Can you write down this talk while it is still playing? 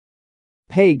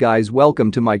Hey guys, welcome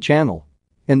to my channel.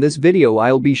 In this video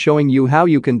I'll be showing you how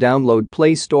you can download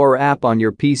Play Store app on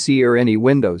your PC or any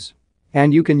Windows.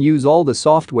 And you can use all the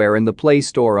software in the Play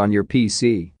Store on your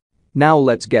PC. Now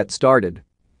let's get started.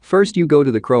 First you go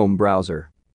to the Chrome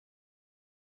browser.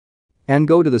 And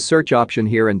go to the search option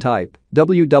here and type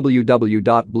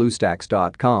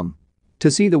www.bluestacks.com.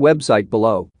 To see the website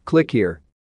below, click here.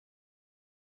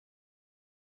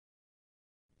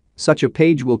 Such a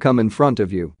page will come in front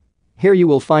of you. Here you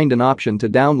will find an option to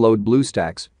download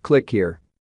BlueStacks, click here.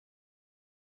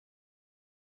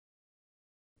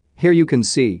 Here you can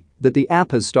see that the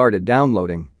app has started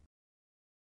downloading.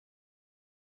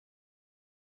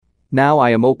 Now I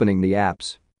am opening the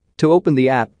apps. To open the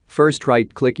app, first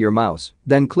right-click your mouse,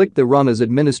 then click the Run as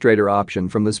Administrator option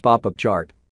from this pop-up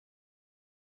chart.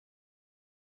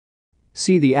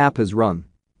 See, the app has run.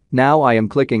 Now I am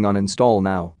clicking on Install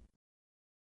Now.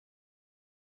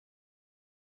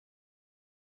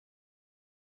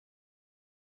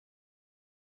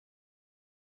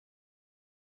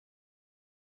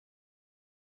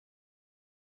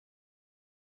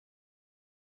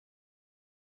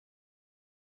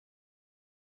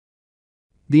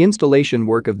 The installation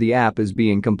work of the app is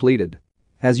being completed.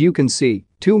 As you can see,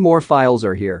 2 more files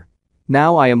are here.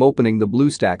 Now I am opening the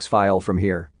BlueStacks file from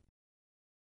here.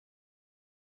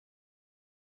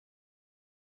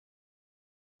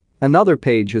 Another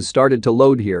page has started to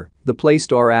load here. The Play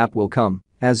Store app will come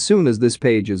as soon as this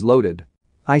page is loaded.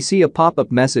 I see a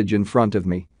pop-up message in front of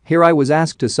me. Here I was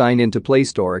asked to sign into Play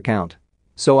Store account.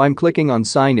 So I'm clicking on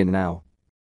Sign In Now.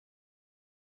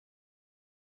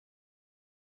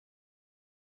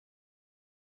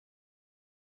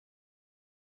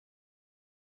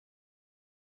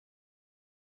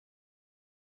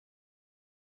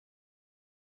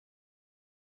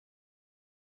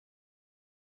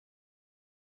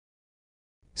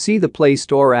 See, the Play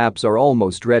Store apps are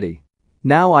almost ready.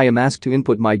 Now I am asked to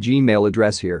input my Gmail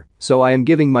address here, so I am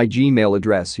giving my Gmail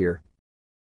address here.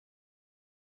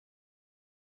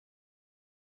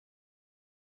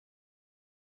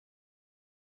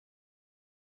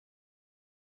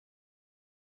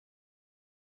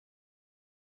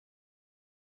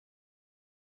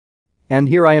 And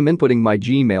here I am inputting my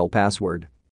Gmail password.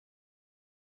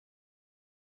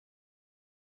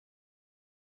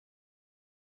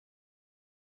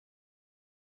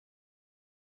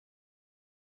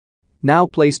 Now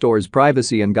Play Store's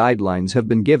privacy and guidelines have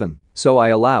been given, so I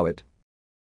allow it.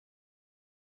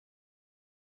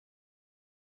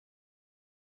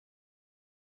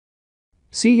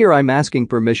 See, here I'm asking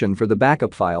permission for the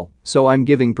backup file, so I'm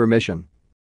giving permission.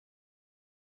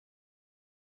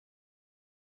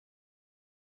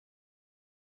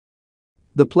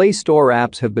 The Play Store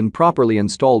apps have been properly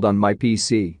installed on my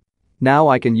PC. Now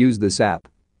I can use this app.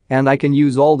 And I can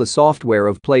use all the software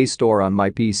of Play Store on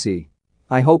my PC.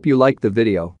 I hope you liked the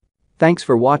video. Thanks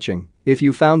for watching. If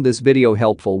you found this video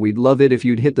helpful, we'd love it if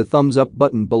you'd hit the thumbs up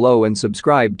button below and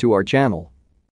subscribe to our channel.